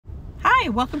Hi,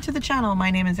 welcome to the channel.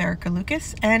 My name is Erica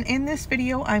Lucas, and in this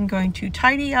video I'm going to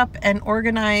tidy up and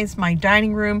organize my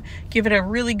dining room, give it a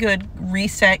really good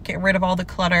reset, get rid of all the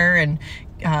clutter, and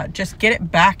just get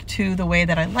it back to the way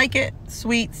that I like it.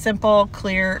 Sweet, simple,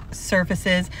 clear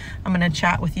surfaces. I'm going to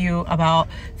chat with you about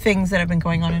things that have been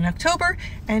going on in October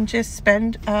and just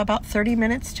spend about 30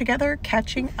 minutes together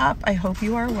catching up. I hope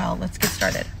you are well. Let's get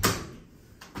started.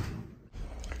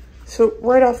 So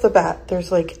right off the bat,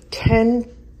 there's like 10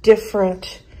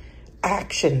 different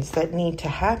actions that need to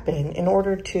happen in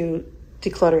order to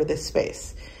declutter this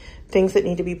space. Things that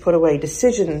need to be put away,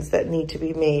 decisions that need to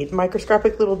be made,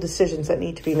 microscopic little decisions that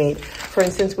need to be made. For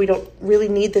instance, we don't really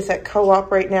need this at co-op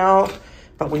right now,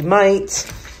 but we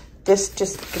might. This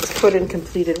just gets put in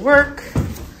completed work.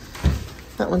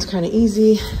 That one's kind of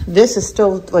easy. This is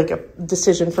still like a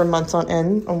decision for months on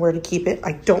end on where to keep it.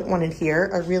 I don't want it here.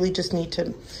 I really just need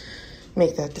to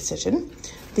make that decision.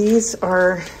 These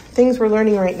are things we're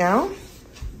learning right now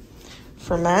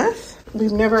for math.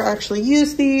 We've never actually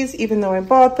used these, even though I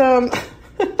bought them.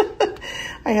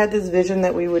 I had this vision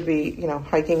that we would be,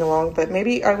 hiking along, but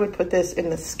maybe I would put this in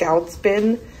the Scouts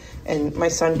bin and my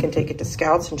son can take it to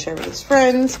Scouts and share with his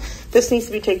friends. This needs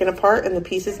to be taken apart and the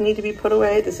pieces need to be put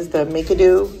away. This is the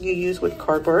make-a-do you use with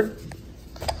cardboard.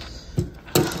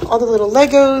 All the little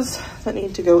Legos that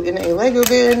need to go in a Lego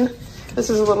bin. This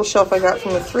is a little shelf I got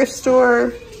from a thrift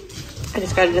store. I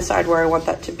just got to decide where I want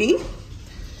that to be.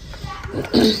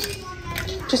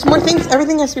 Just more things.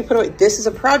 Everything has to be put away. This is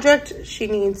a project. She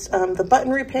needs the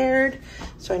button repaired,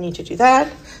 so I need to do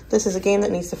that. This is a game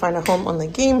that needs to find a home on the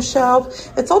game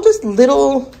shelf. It's all just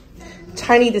little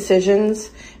tiny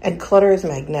decisions, and clutter is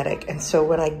magnetic. And so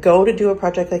when I go to do a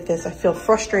project like this, I feel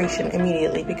frustration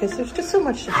immediately because there's just so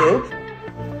much to do.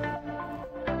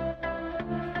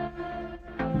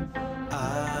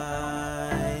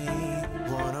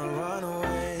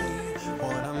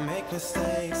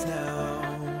 Mistakes now,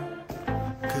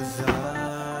 'cause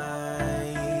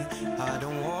I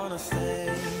don't wanna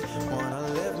stay, wanna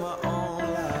live my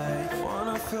own life,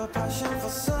 wanna feel passion for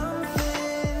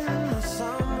something or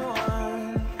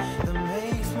someone that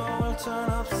makes my world turn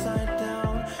upside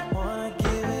down, wanna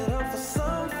give it up for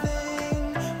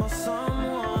something or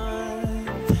someone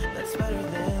that's better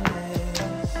than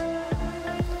this.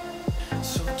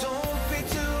 So don't be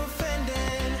too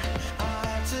offended, I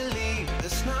had to leave.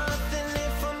 There's nothing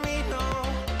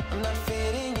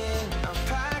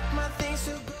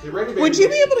Would you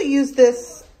be able to use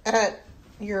this at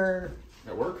your...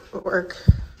 At work? Work.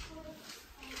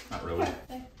 Not really.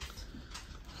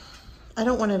 I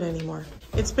don't want it anymore.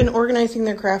 It's been organizing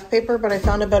their craft paper, but I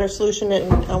found a better solution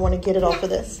and I want to get it off of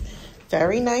this.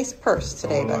 Very nice purse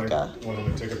today, Becca. Why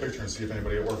don't we take a picture and see if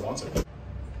anybody at work wants it?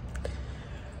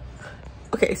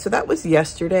 Okay, so that was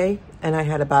yesterday, and I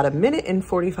had about 1 minute and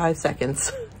 45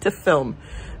 seconds to film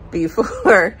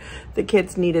before the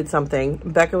kids needed something.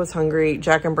 Becca was hungry,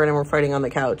 Jack and Brennan were fighting on the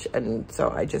couch, and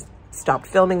so I just stopped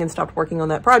filming and stopped working on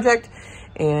that project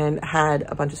and had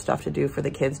a bunch of stuff to do for the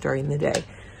kids during the day.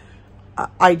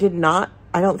 I did not,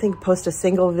 I don't think, post a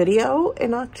single video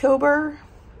in October,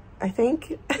 I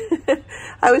think.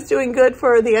 I was doing good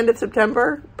for the end of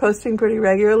September, posting pretty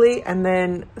regularly, and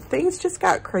then things just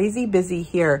got crazy busy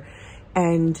here.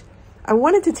 And I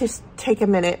wanted to just take a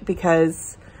minute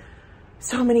because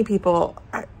so many people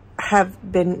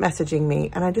have been messaging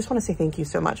me, and I just want to say thank you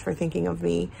so much for thinking of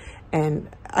me. And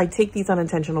I take these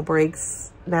unintentional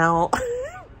breaks now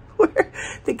where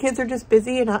the kids are just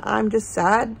busy and I'm just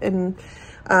sad. And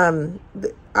I'm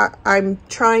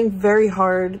trying very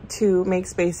hard to make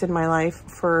space in my life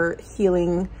for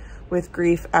healing with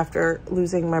grief after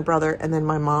losing my brother and then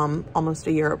my mom almost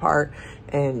a year apart.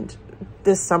 And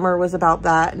this summer was about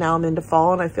that. Now I'm into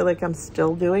fall and I feel like I'm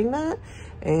still doing that.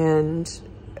 And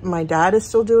my dad is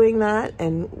still doing that,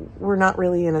 and we're not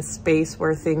really in a space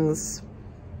where things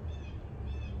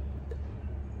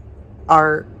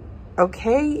are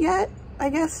okay yet, I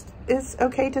guess is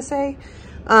okay to say.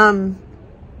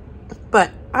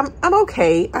 But I'm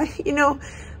okay.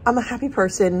 I'm a happy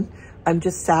person. I'm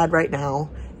just sad right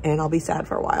now, and I'll be sad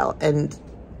for a while. And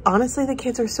honestly, the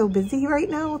kids are so busy right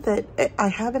now that I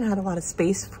haven't had a lot of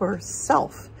space for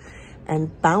self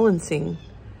and balancing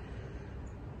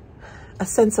a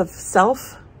sense of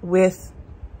self with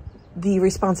the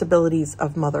responsibilities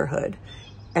of motherhood,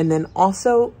 and then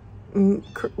also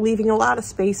leaving a lot of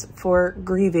space for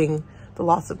grieving the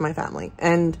loss of my family.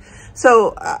 And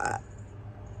so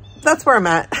that's where I'm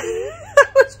at.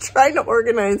 I was trying to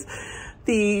organize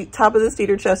the top of the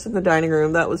cedar chest in the dining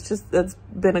room. That's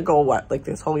been a goal, like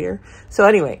this whole year. So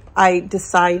anyway, I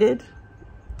decided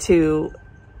to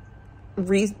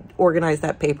organize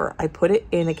that paper. I put it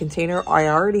in a container I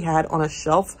already had on a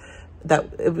shelf. That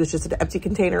it was just an empty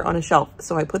container on a shelf.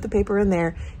 So I put the paper in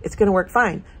there. It's going to work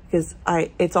fine because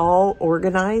it's all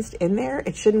organized in there.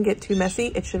 It shouldn't get too messy.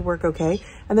 It should work okay.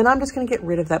 And then I'm just going to get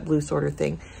rid of that blue sorter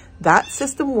thing. That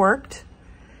system worked.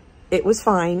 It was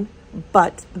fine,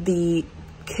 but the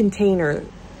container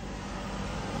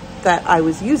that I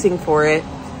was using for it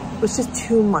was just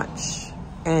too much,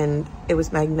 and it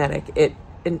was magnetic.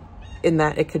 In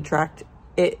that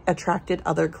it attracted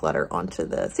other clutter onto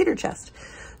the cedar chest.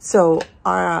 So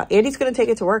Andy's going to take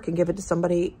it to work and give it to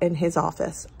somebody in his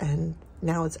office. And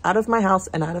now it's out of my house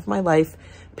and out of my life.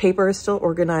 Paper is still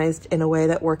organized in a way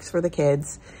that works for the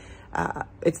kids.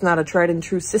 It's not a tried and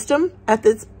true system at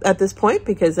this point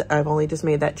because I've only just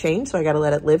made that change. So I got to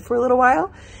let it live for a little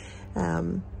while.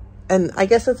 And I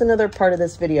guess that's another part of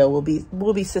this video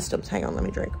will be systems. Hang on, let me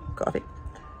drink coffee.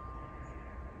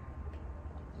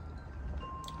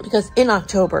 Because in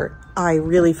October, I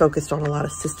really focused on a lot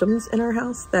of systems in our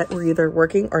house that were either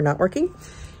working or not working.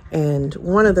 And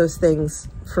one of those things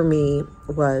for me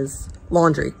was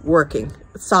laundry working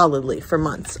solidly for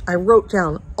months. I wrote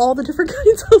down all the different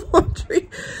kinds of laundry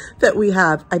that we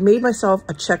have. I made myself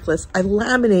a checklist. I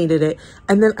laminated it,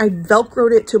 and then I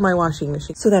Velcroed it to my washing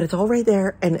machine so that it's all right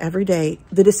there. And every day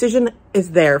the decision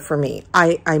is there for me.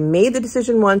 I made the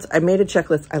decision once. I made a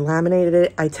checklist. I laminated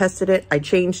it. I tested it. I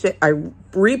changed it. I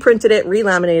reprinted it,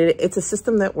 relaminated it. It's a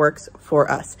system that works for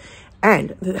us.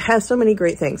 And it has so many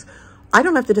great things. I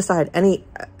don't have to decide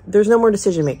there's no more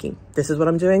decision making. This is what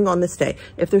I'm doing on this day.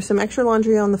 If there's some extra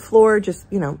laundry on the floor, just,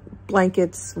 you know,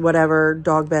 blankets, whatever,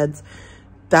 dog beds,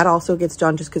 that also gets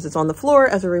done just because it's on the floor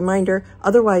as a reminder.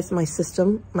 Otherwise, my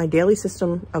daily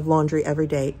system of laundry every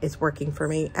day is working for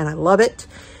me, and I love it.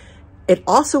 It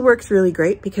also works really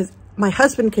great because my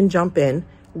husband can jump in,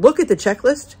 look at the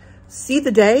checklist, see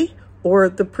the day or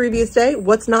the previous day,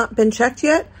 what's not been checked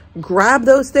yet, grab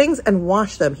those things and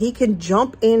wash them. He can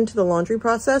jump into the laundry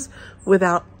process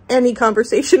without any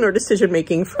conversation or decision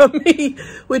making from me,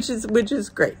 which is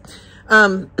great.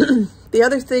 The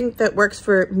other thing that works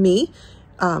for me,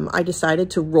 I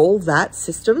decided to roll that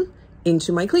system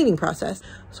into my cleaning process.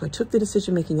 So I took the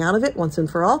decision making out of it once and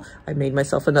for all. I made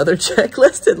myself another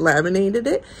checklist and laminated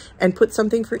it and put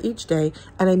something for each day.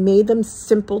 And I made them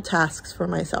simple tasks for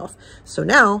myself. So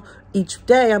now each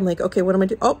day I'm like, okay, what am I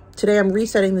doing? Oh, today I'm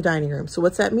resetting the dining room. So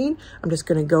what's that mean? I'm just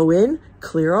going to go in,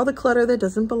 clear all the clutter that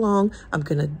doesn't belong. I'm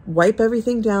going to wipe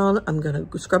everything down. I'm going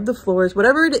to scrub the floors,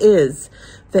 whatever it is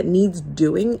that needs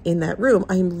doing in that room.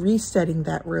 I'm resetting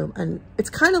that room. And it's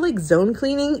kind of like zone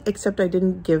cleaning, except I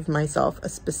didn't give myself a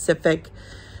specific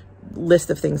list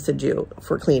of things to do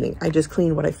for cleaning. I just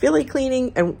clean what I feel like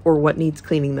cleaning or what needs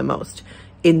cleaning the most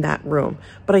in that room.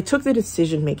 But I took the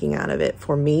decision making out of it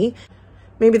for me.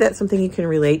 Maybe that's something you can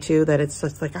relate to, that it's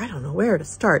just like, I don't know where to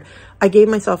start. I gave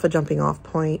myself a jumping off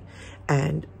point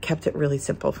and kept it really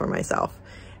simple for myself.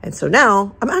 And so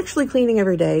now I'm actually cleaning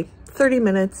every day, 30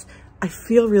 minutes. I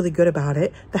feel really good about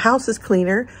it. The house is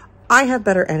cleaner. I have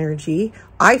better energy.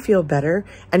 I feel better.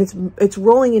 And it's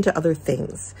rolling into other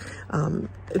things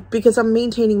because I'm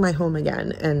maintaining my home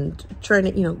again and trying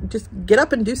to, you know, just get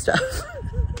up and do stuff.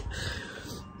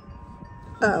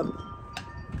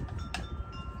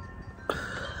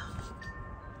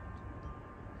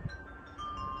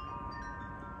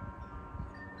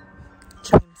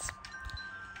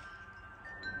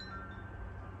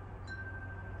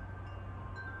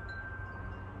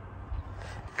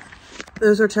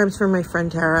 Those are chimes from my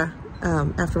friend Tara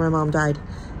after my mom died,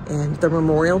 and the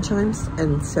memorial chimes.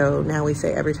 And so now we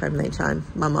say every time they chime,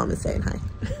 my mom is saying hi.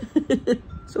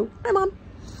 So, hi, Mom.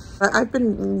 I've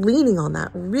been leaning on that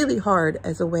really hard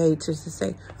as a way to just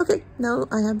say, okay, now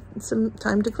I have some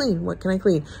time to clean. What can I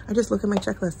clean? I just look at my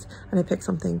checklist and I pick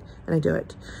something and I do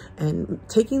it. And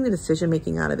taking the decision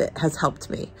making out of it has helped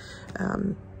me.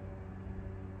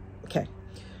 Okay.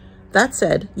 That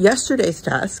said, yesterday's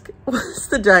task was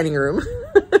the dining room.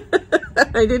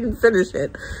 I didn't finish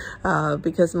it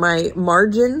because my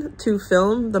margin to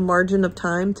film, the margin of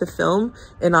time to film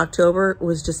in October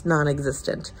was just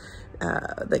non-existent.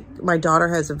 My daughter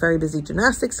has a very busy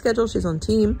gymnastics schedule. She's on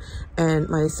team, and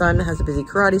my son has a busy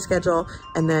karate schedule.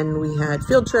 And then we had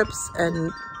field trips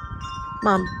and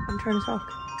Mom, I'm trying to talk.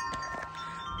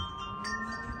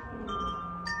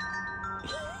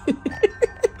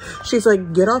 She's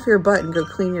like, get off your butt and go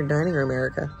clean your dining room,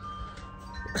 Erica.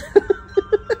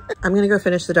 I'm going to go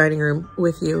finish the dining room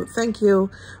with you. Thank you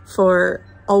for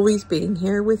always being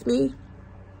here with me.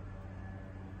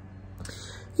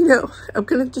 You know, I'm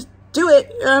going to just do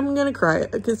it. I'm going to cry.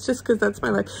 It's just because that's my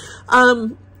life.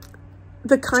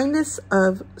 The kindness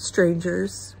of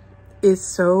strangers is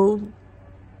so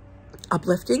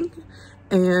uplifting.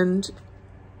 And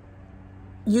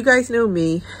you guys know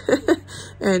me,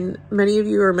 and many of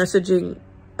you are messaging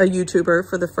a YouTuber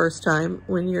for the first time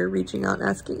when you're reaching out and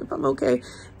asking if I'm okay.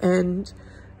 And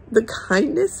the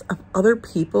kindness of other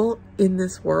people in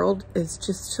this world is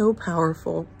just so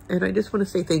powerful. And I just want to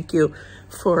say thank you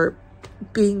for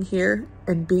being here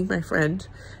and being my friend,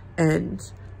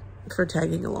 and for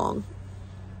tagging along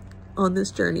on this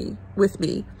journey with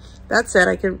me. That said,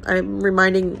 I'm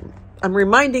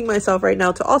reminding myself right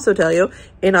now to also tell you,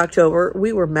 in October,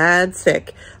 we were mad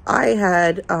sick. I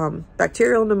had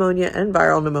bacterial pneumonia and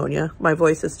viral pneumonia. My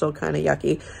voice is still kind of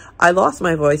yucky. I lost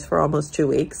my voice for almost 2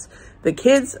 weeks. The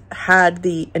kids had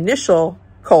the initial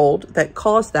cold that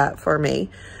caused that for me.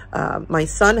 My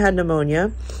son had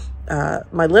pneumonia.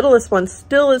 My littlest one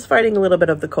still is fighting a little bit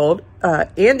of the cold.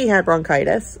 Andy had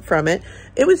bronchitis from it.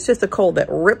 It was just a cold that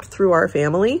ripped through our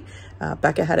family.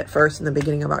 Becca had it first in the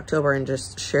beginning of October and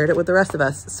just shared it with the rest of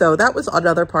us. So that was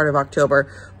another part of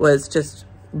October, was just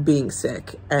being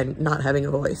sick and not having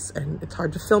a voice. And it's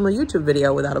hard to film a YouTube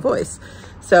video without a voice.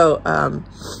 So,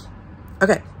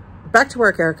 okay, back to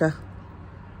work, Erica.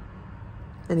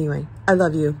 Anyway, I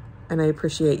love you and I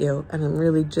appreciate you. And I'm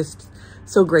really just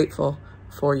so grateful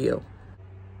for you.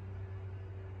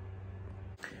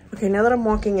 Okay, now that I'm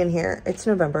walking in here, it's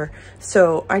November,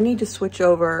 so I need to switch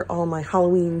over all my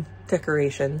Halloween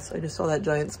decorations. I just saw that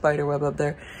giant spider web up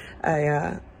there.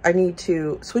 I need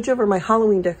to switch over my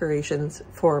Halloween decorations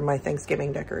for my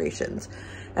Thanksgiving decorations.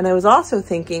 And I was also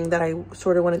thinking that I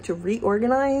sort of wanted to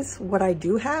reorganize what I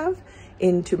do have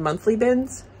into monthly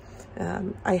bins.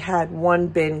 I had one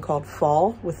bin called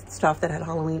Fall with stuff that had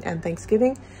Halloween and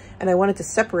Thanksgiving, and I wanted to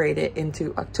separate it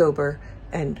into October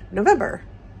and November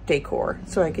decor,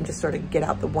 so I can just sort of get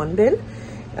out the one bin.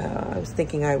 I was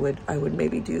thinking I would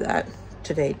maybe do that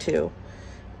today too.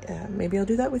 Maybe I'll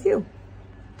do that with you.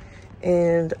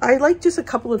 And I like just a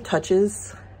couple of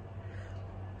touches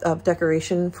of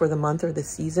decoration for the month or the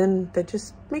season that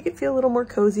just make it feel a little more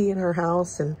cozy in our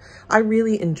house. And I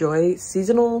really enjoy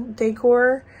seasonal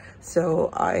decor. So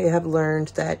I have learned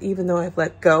that even though I've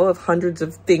let go of hundreds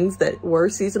of things that were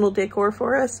seasonal decor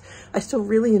for us, I still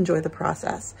really enjoy the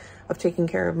process of taking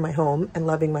care of my home and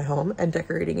loving my home and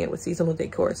decorating it with seasonal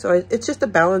decor. So it's just a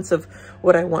balance of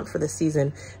what I want for the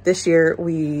season. This year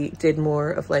we did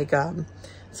more of like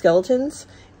skeletons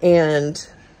and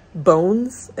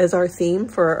bones as our theme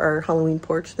for our Halloween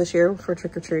porch this year for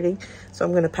trick-or-treating. So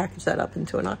I'm going to package that up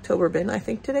into an October bin, I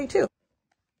think, today too.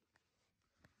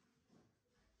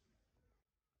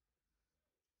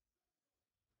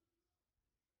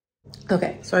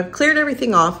 Okay, so I've cleared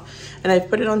everything off and I've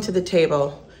put it onto the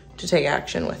table to take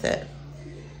action with it.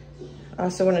 I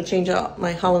also want to change out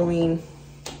my Halloween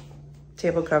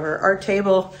table cover. Our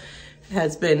table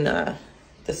has been,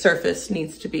 the surface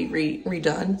needs to be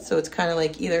redone. So it's kind of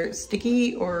like either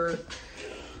sticky or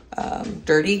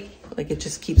dirty. Like it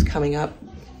just keeps coming up.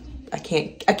 I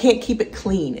can't keep it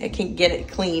clean. I can't get it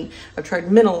clean. I've tried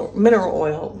mineral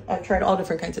oil. I've tried all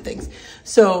different kinds of things.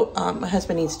 So my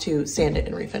husband needs to sand it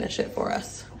and refinish it for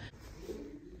us.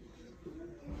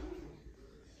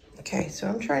 Okay, so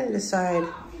I'm trying to decide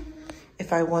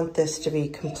if I want this to be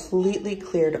completely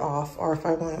cleared off or if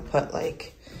I want to put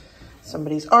like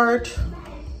somebody's art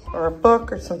or a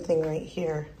book or something right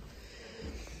here.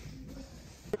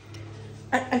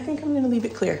 I think I'm going to leave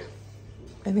it clear.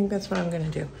 I think that's what I'm going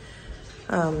to do.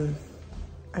 I'm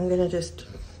going to just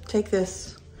take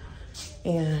this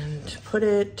and put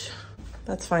it,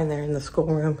 that's fine there in the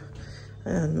schoolroom.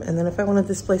 And then if I want to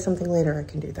display something later, I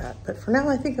can do that. But for now,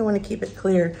 I think I want to keep it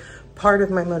clear. Part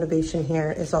of my motivation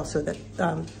here is also that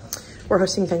we're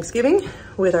hosting Thanksgiving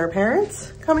with our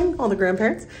parents coming, all the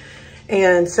grandparents.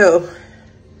 And so,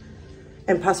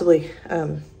 and possibly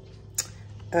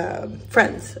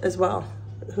friends as well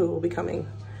who will be coming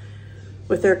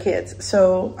with their kids.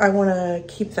 So I want to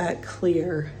keep that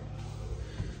clear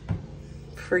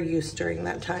for use during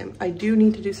that time. I do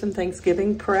need to do some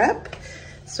Thanksgiving prep.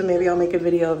 So maybe I'll make a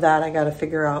video of that. I got to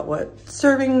figure out what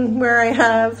servingware I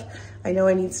have. I know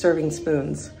I need serving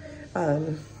spoons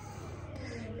and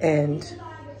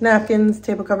napkins,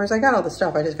 table covers. I got all the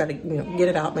stuff. I just got to, get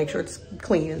it out, make sure it's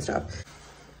clean and stuff.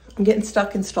 I'm getting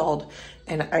stuck installed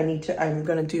and I'm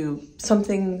going to do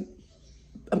something.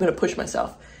 I'm going to push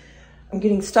myself. I'm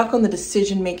getting stuck on the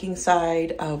decision-making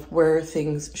side of where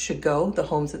things should go, the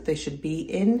homes that they should be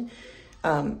in.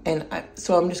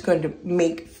 So I'm just going to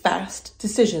make fast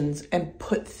decisions and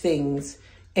put things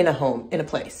in a home, in a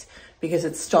place, because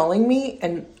it's stalling me.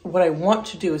 And what I want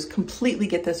to do is completely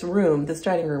get this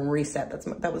dining room reset.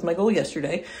 That was my goal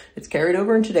yesterday. It's carried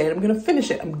over in today and I'm going to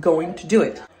finish it. I'm going to do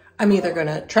it. I'm either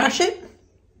gonna trash it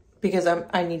because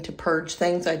I need to purge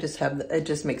things. It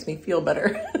just makes me feel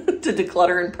better to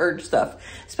declutter and purge stuff,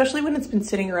 especially when it's been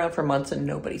sitting around for months and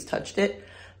nobody's touched it.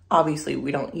 Obviously,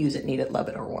 we don't use it, need it, love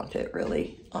it, or want it,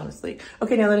 really, honestly.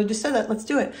 Okay, now that I just said that, let's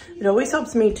do it. It always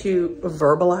helps me to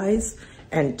verbalize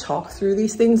and talk through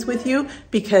these things with you,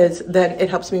 because then it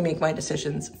helps me make my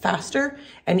decisions faster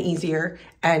and easier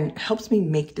and helps me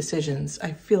make decisions.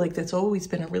 I feel like that's always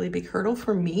been a really big hurdle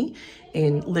for me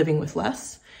in living with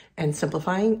less and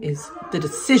simplifying, is the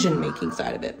decision-making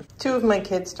side of it. 2 of my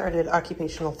kids started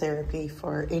occupational therapy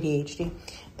for ADHD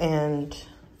and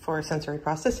for sensory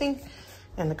processing,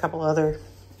 and a couple other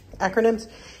acronyms.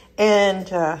 And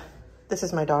this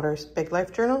is my daughter's Big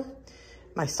Life Journal.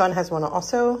 My son has one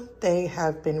also. They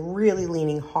have been really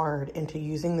leaning hard into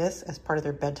using this as part of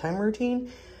their bedtime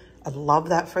routine. I love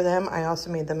that for them. I also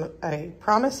made them a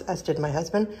promise, as did my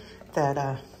husband,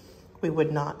 that we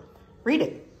would not read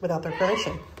it without their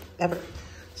permission, ever.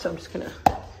 So I'm just gonna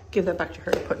give that back to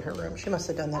her to put in her room. She must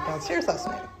have done that downstairs last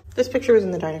night. This picture was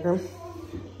in the dining room.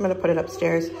 I'm gonna put it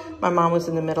upstairs. My mom was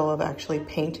in the middle of actually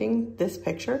painting this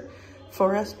picture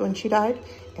for us when she died.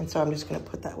 And so I'm just gonna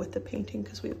put that with the painting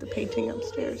because we have the painting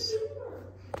upstairs.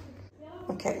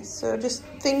 Okay, so just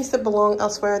things that belong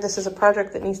elsewhere. This is a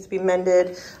project that needs to be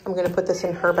mended. I'm gonna put this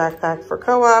in her backpack for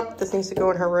co-op. This needs to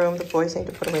go in her room. The boys need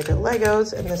to put away their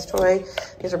Legos and this toy.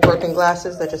 These are broken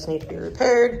glasses that just need to be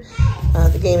repaired.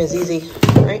 The game is easy,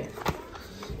 right?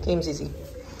 Game's easy.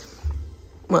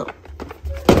 Well,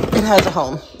 it has a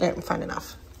home. Yeah, fine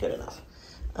enough, good enough.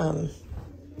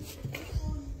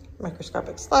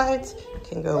 Microscopic slides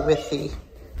can go with the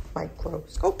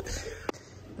microscope.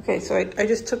 Okay, so I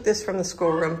just took this from the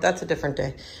schoolroom. That's a different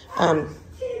day.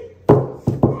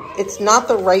 It's not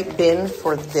the right bin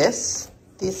for this.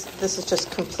 This is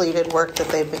just completed work that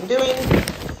they've been doing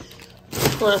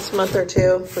last month or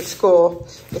 2 for school.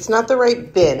 It's not the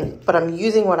right bin, but I'm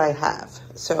using what I have.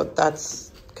 So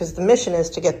that's because the mission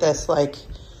is to get this like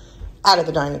out of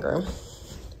the dining room.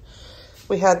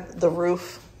 We had the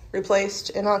roof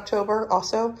replaced in October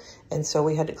also, and so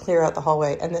we had to clear out the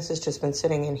hallway, and this has just been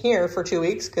sitting in here for 2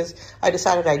 weeks because I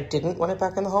decided I didn't want it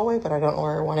back in the hallway, but I don't know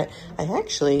where I want it. I'm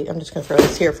just gonna throw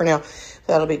this here for now.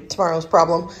 That'll be tomorrow's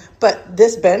problem. But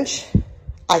this bench,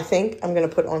 I think I'm gonna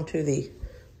put onto the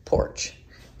porch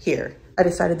here. I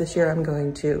decided this year I'm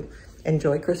going to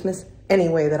enjoy Christmas any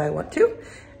way that I want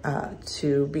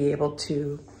to be able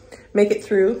to make it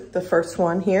through the first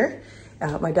one here.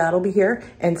 My dad will be here,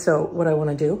 and so what I want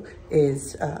to do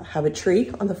is have a tree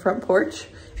on the front porch,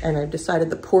 and I've decided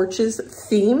the porch's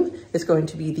theme is going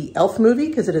to be the Elf movie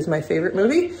because it is my favorite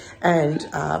movie, and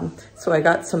so I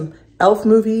got some Elf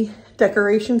movie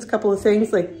decorations, couple of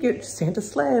things like Santa's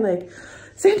sleigh, like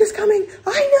Santa's coming,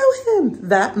 I know him.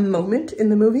 That moment in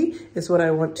the movie is what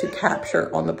I want to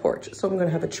capture on the porch. So I'm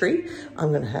gonna have a tree,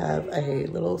 I'm gonna have a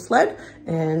little sled,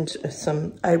 and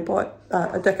I bought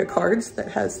a deck of cards that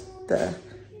has the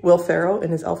Will Ferrell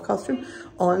in his elf costume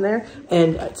on there.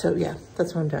 And so yeah,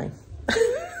 that's what I'm doing.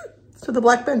 So the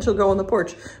black bench will go on the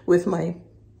porch with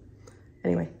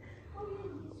anyway.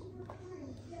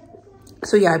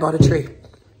 So yeah, I bought a tree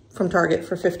from Target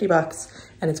for 50 bucks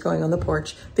and it's going on the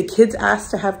porch. The kids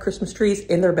asked to have Christmas trees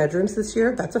in their bedrooms this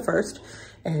year. That's a first.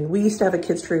 And we used to have a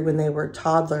kids tree when they were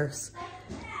toddlers.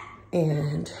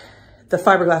 And the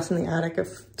fiberglass in the attic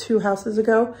of 1 house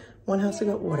ago,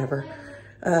 whatever,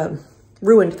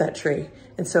 ruined that tree.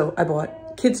 And so I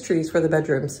bought kids trees for the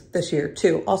bedrooms this year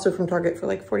too, also from Target for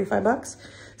like 45 bucks.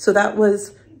 So that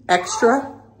was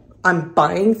extra. I'm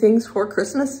buying things for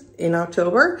Christmas in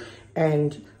October,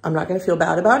 and I'm not gonna feel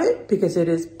bad about it because it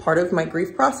is part of my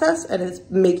grief process and it's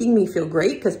making me feel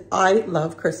great because I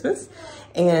love Christmas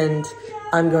and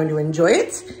I'm going to enjoy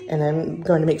it and I'm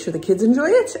going to make sure the kids enjoy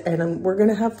it, and we're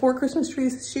gonna have 4 Christmas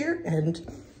trees this year, and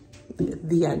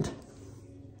the end.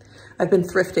 I've been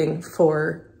thrifting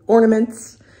for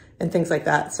ornaments and things like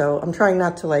that, so I'm trying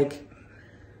not to like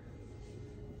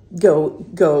go,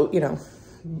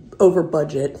 over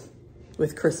budget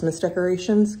with Christmas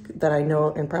decorations that I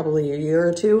know in probably a year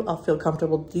or 2, I'll feel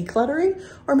comfortable decluttering,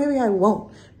 or maybe I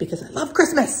won't because I love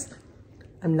Christmas.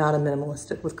 I'm not a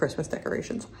minimalist with Christmas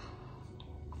decorations.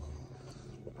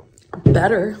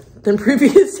 Better than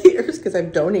previous years because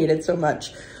I've donated so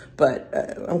much, but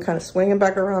I'm kind of swinging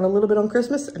back around a little bit on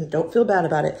Christmas and don't feel bad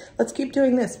about it. Let's keep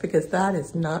doing this because that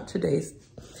is not today's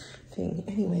thing.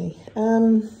 Anyway,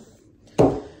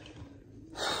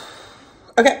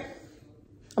 okay.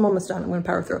 I'm almost done. I'm gonna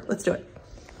power through. Let's do it.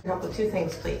 Help with 2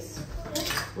 things, please.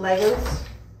 Legos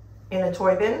in a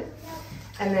toy bin.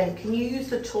 And then can you use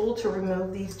the tool to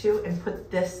remove these 2 and put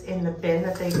this in the bin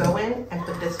that they go in and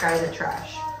put this guy in the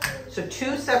trash? So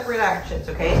 2 separate actions,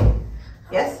 okay?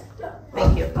 Yes?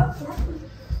 Thank you.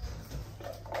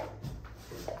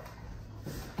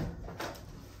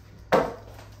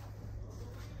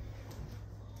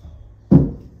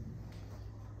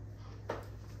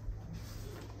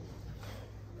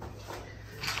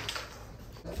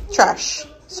 Trash.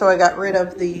 So I got rid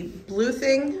of the blue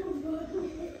thing,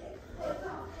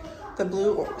 the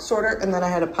blue sorter, and then I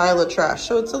had a pile of trash.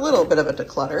 So it's a little bit of a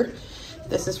declutter.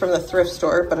 This is from the thrift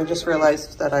store, but I just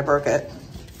realized that I broke it.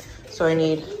 So I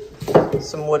need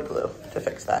some wood glue to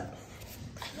fix that.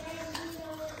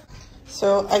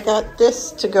 So I got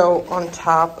this to go on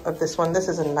top of this one. This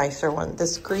is a nicer one.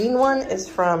 This green one is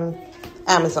from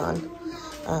Amazon.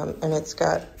 And it's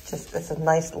got just, it's a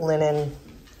nice linen,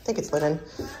 I think it's linen,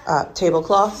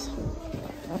 tablecloth.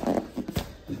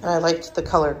 And I liked the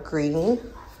color green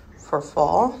for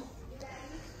fall.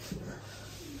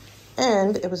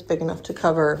 And it was big enough to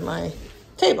cover my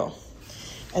table.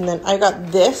 And then I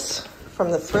got this from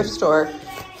the thrift store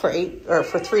for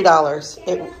 $3.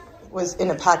 It was in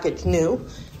a package new,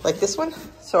 like this one.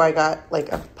 So I got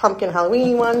like a pumpkin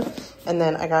Halloween one, and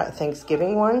then I got a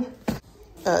Thanksgiving one.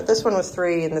 This one was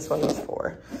 $3 and this one was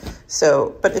 $4.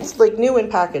 So, but it's like new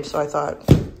in package, so I thought,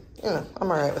 you know,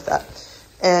 I'm all right with that.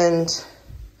 And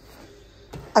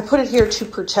I put it here to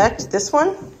protect this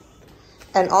one,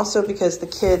 and also because the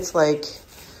kids like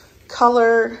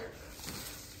color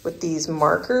with these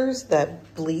markers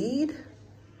that bleed,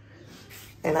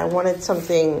 and I wanted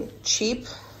something cheap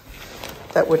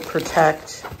that would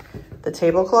protect the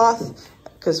tablecloth,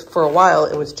 because for a while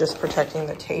it was just protecting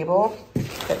the table,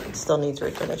 but it still needs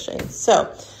refinishing.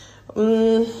 So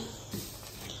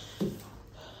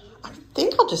I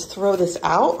think I'll just throw this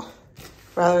out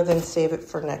rather than save it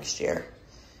for next year.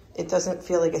 It doesn't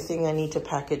feel like a thing I need to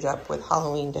package up with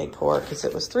Halloween decor, because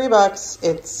it was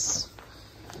 $3.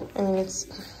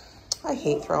 I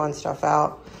hate throwing stuff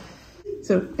out.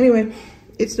 So anyway,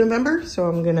 it's November, so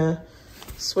I'm gonna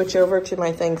switch over to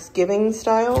my Thanksgiving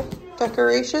style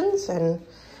decorations and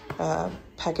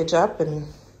package up and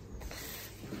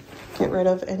get rid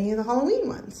of any of the Halloween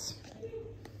ones.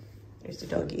 There's the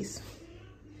doggies.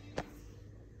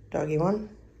 Doggy 1,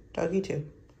 doggy 2.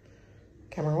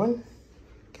 Camera 1,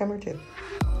 camera 2.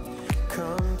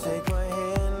 Come take my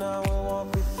hand, I will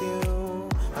walk with you.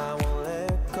 I won't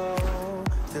let go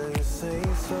till you say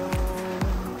so.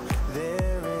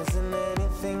 There isn't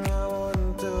anything I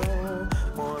wouldn't do.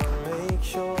 Wanna make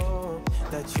sure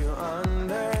that you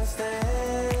understand.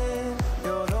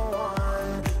 You're the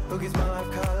one who gives my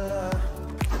life color.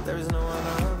 There is no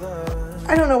other.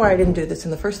 I don't know why I didn't do this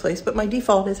in the first place, but my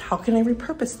default is, how can I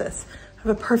repurpose this? I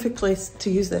have a perfect place to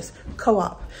use this.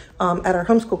 Co-op. At our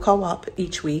homeschool co-op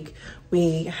each week,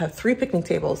 we have 3 picnic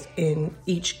tables in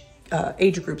each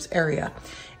age group's area.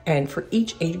 And for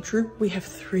each age group, we have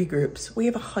 3 groups. We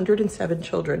have 107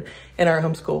 children in our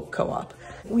homeschool co-op.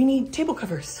 We need table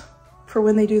covers for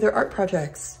when they do their art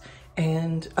projects.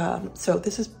 And so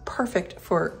this is perfect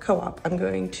for co-op. I'm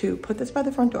going to put this by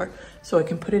the front door so I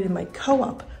can put it in my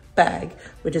co-op bag,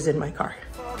 which is in my car.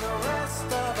 For the rest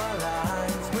of our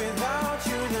lives, without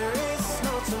you there is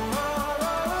no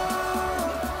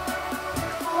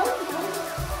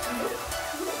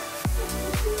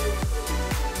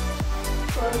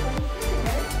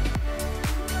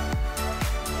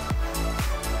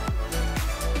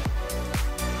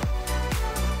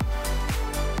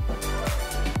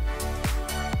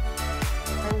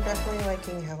I'm definitely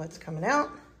liking how it's coming out.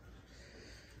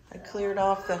 I cleared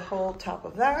off the whole top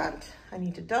of that. I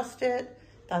need to dust it.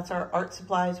 That's our art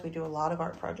supplies. We do a lot of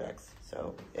art projects.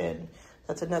 So, and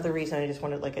that's another reason I just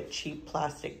wanted like a cheap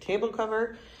plastic table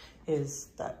cover, is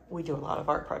that we do a lot of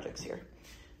art projects here.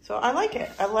 So I like it.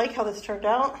 I like how this turned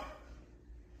out.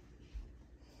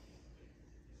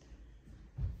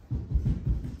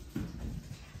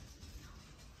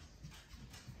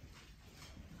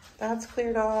 That's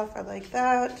cleared off. I like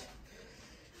that.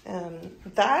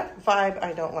 That vibe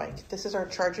I don't like. This is our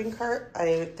charging cart.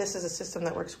 This is a system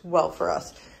that works well for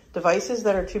us. Devices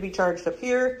that are to be charged up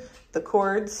here, the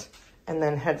cords, and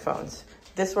then headphones.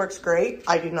 This works great.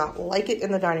 I do not like it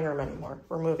in the dining room anymore.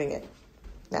 We're moving it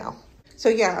now. So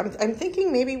yeah, I'm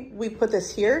thinking maybe we put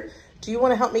this here. Do you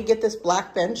want to help me get this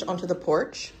black bench onto the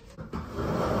porch?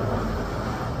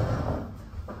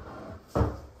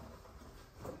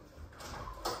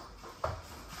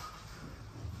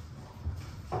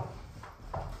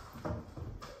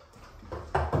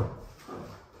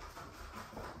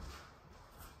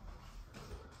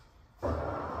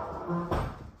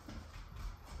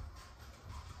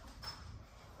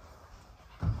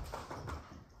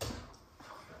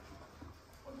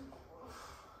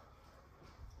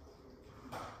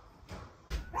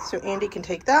 so Andy can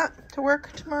take that to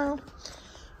work tomorrow.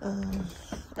 All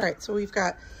right, so we've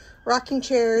got rocking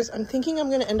chairs. I'm thinking I'm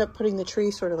going to end up putting the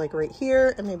tree sort of like right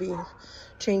here and maybe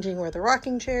changing where the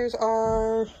rocking chairs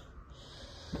are.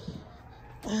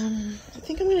 I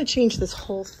think I'm going to change this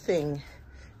whole thing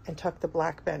and tuck the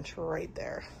black bench right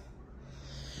there.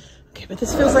 Okay, but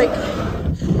this feels like,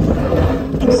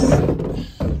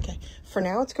 okay, for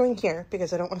now it's going here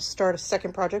because I don't want to start a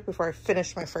second project before I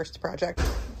finish my first project.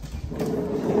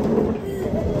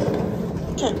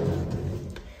 Okay,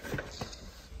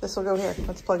 this will go here.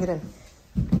 Let's plug it in.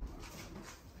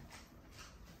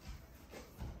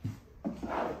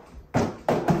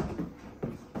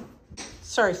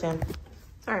 Sorry, Sam.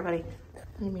 Sorry, buddy. I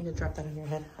didn't mean to drop that on your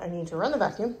head. I need to run the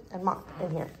vacuum and mop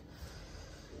in here.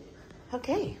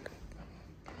 Okay.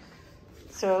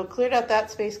 So cleared out that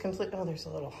space completely. Oh, there's a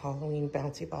little Halloween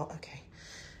bouncy ball. Okay.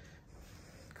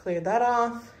 Cleared that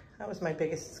off. That was my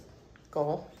biggest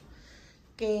goal.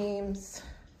 Games.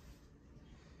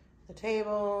 The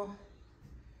table.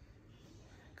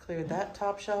 Cleared that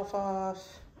top shelf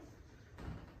off.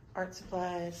 Art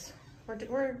supplies.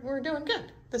 We're doing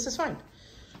good. This is fine.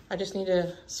 I just need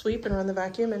to sweep and run the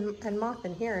vacuum and mop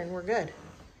in here and we're good.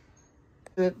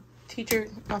 The teacher,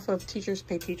 off of Teachers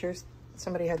Pay Teachers,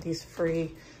 somebody had these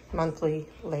free monthly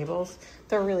labels.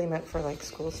 They're really meant for like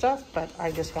school stuff, but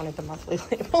I just wanted the monthly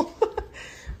label.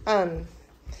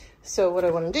 So what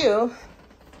I want to do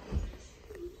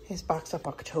is box up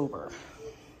October.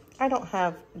 I don't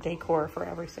have decor for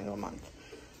every single month,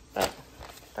 but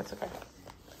that's okay.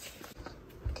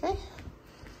 Okay.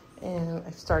 And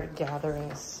I've started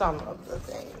gathering some of the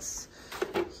things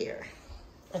here.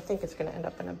 I think it's going to end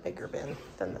up in a bigger bin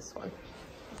than this one.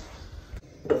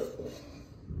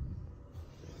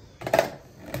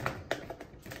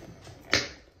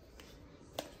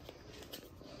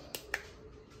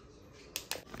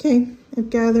 Okay, I've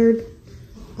gathered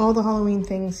all the Halloween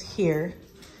things here.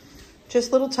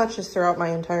 Just little touches throughout my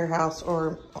entire house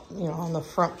or, you know, on the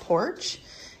front porch.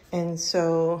 And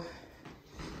so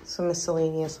some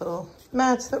miscellaneous little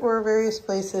mats that were various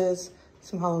places,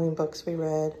 some Halloween books we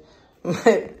read,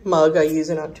 my mug I use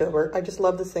in October. I just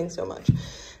love this thing so much.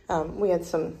 We had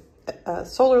some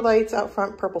solar lights out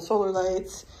front, purple solar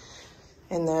lights,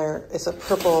 and there is a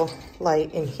purple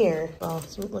light in here. Well,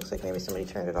 it looks like maybe somebody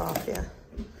turned it off, yeah.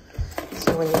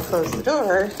 So when you close the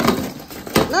door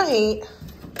at night,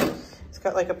 it's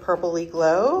got like a purpley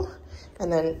glow,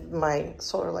 and then my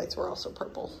solar lights were also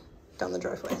purple down the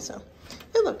driveway, so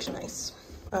it looks nice.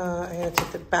 I gotta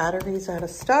take the batteries out of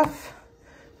stuff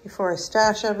before I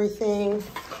stash everything.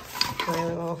 My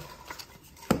little,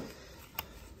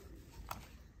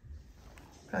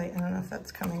 probably, I don't know if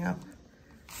that's coming up.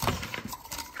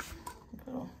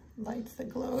 Little lights that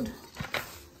glowed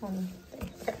on the thing.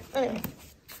 Okay, anyway.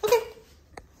 Okay.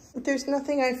 There's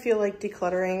nothing I feel like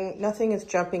decluttering. Nothing is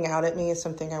jumping out at me as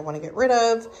something I want to get rid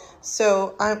of.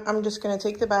 So I'm just going to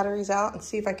take the batteries out and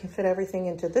see if I can fit everything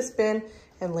into this bin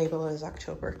and label it as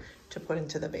October to put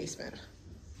into the basement.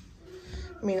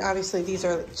 I mean, obviously these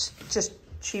are just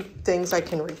cheap things I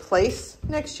can replace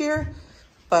next year,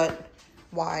 but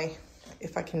why?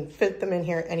 If I can fit them in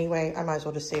here anyway, I might as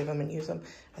well just save them and use them.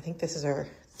 I think this is our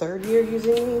 3rd year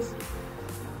using these.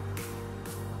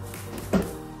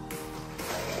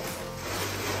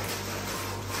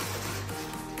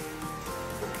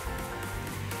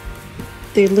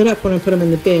 They lit up when I put them in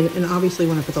the bin, and obviously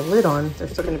when I put the lid on, they're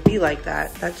still gonna be like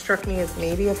that. That struck me as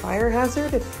maybe a fire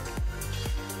hazard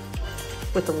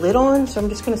with the lid on, so I'm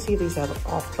just gonna see if these have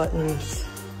off buttons.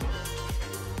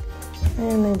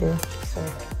 And they do, so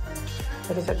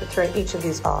I just have to turn each of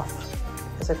these off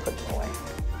as I put them away.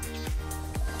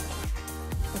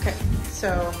 Okay,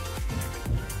 so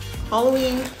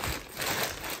Halloween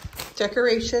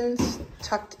decorations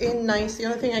tucked in nice. The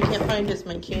only thing I can't find is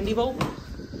my candy bowl.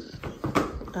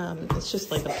 It's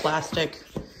just like a plastic,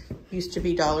 used to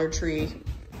be Dollar Tree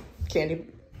candy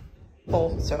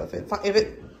bowl. So if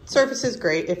it surfaces,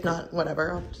 great. If not,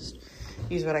 whatever. I'll just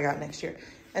use what I got next year.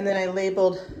 And then I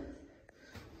labeled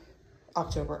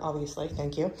October, obviously.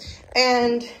 Thank you.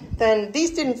 And then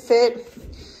these didn't fit.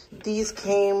 These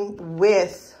came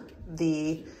with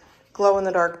the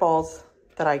glow-in-the-dark balls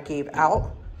that I gave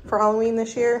out for Halloween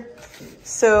this year.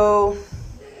 So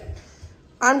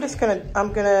I'm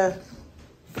gonna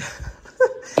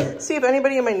see if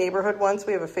anybody in my neighborhood wants.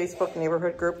 We have a Facebook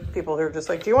neighborhood group. People who are just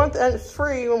like, do you want that? It's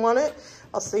free, you want it?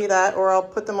 I'll see that, or I'll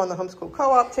put them on the homeschool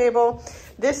co-op table.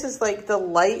 This is like, the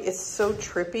light is so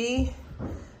trippy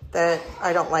that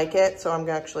I don't like it. So I'm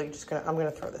actually just I'm gonna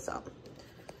throw this out.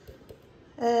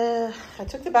 I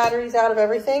took the batteries out of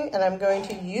everything and I'm going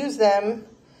to use them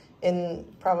in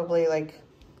probably like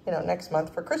you know, next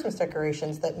month for Christmas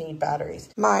decorations that need batteries.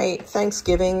 My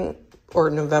Thanksgiving or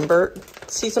November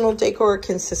seasonal decor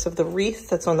consists of the wreath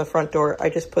that's on the front door. I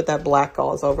just put that black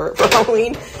gauze over it for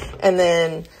Halloween. And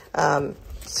then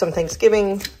some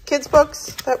Thanksgiving kids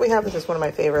books that we have. This is one of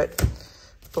my favorite,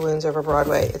 Balloons Over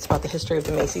Broadway. It's about the history of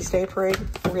the Macy's Day Parade.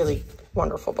 Really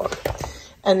wonderful book.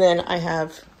 And then I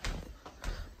have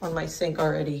on my sink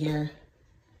already here,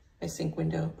 my sink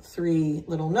window, 3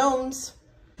 little gnomes.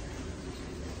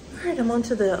 All right, I'm on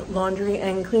to the laundry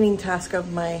and cleaning task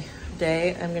of my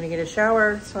day. I'm gonna get a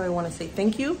shower, so I wanna say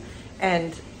thank you.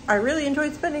 And I really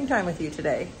enjoyed spending time with you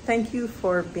today. Thank you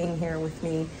for being here with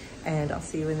me, and I'll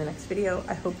see you in the next video.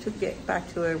 I hope to get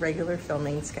back to a regular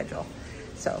filming schedule.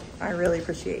 So I really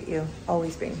appreciate you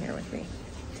always being here with me.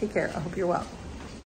 Take care, I hope you're well.